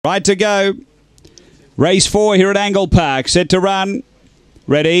Right to go. Race 4 here at Angle Park. Set to run.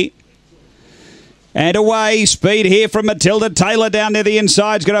 Ready. And away. Speed here from Matilda Taylor down near the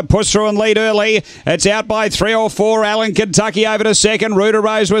inside. It's going to push through and lead early. It's out by 3 or 4. Alan Kentucky over to second. Ruta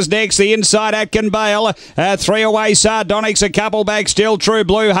Rose was next. The inside Atkin Bale. 3 away. Sardonyx a couple back. Still True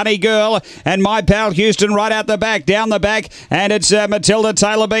Blue. Honey Girl. And My Pal Houston right out the back. Down the back. And it's Matilda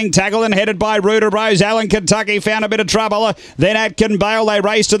Taylor being tackled and headed by Ruta Rose. Alan Kentucky found a bit of trouble. Then Atkin Bale. They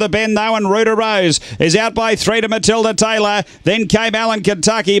race to the bend though. And Ruta Rose is out by 3 to Matilda Taylor. Then came Alan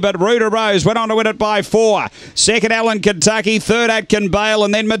Kentucky. But Ruta Rose went on to win it by 4. Second, Alan Kentucky. Third, Atkin Bale.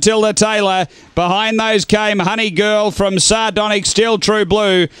 And then Matilda Taylor. Behind those came Honey Girl from Sardonyx, Still True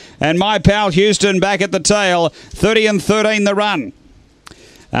Blue. And My Pal Houston back at the tail. 30 and 13 the run.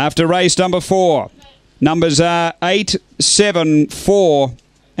 After race number 4. Numbers are 8, 7, 4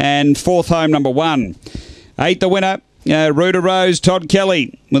 and fourth home number 1. 8 the winner. Ruta Rose, Todd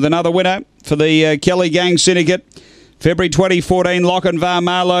Kelly with another winner for the Kelly Gang Syndicate. February 2014, Lochinvar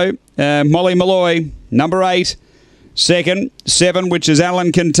Marlow, Molly Malloy, number 8. Second, 7, which is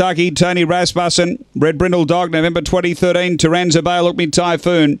Alan Kentucky, Tony Rasmussen, Red Brindle Dog, November 2013, Taranza Bale, Look Me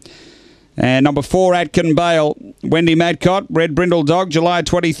Typhoon. And number 4, Atkin Bale, Wendy Madcott, Red Brindle Dog, July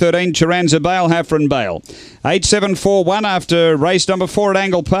 2013, Taranza Bale, Hafren Bale. 8, 7, 4, 1 after race number 4 at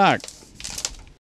Angle Park.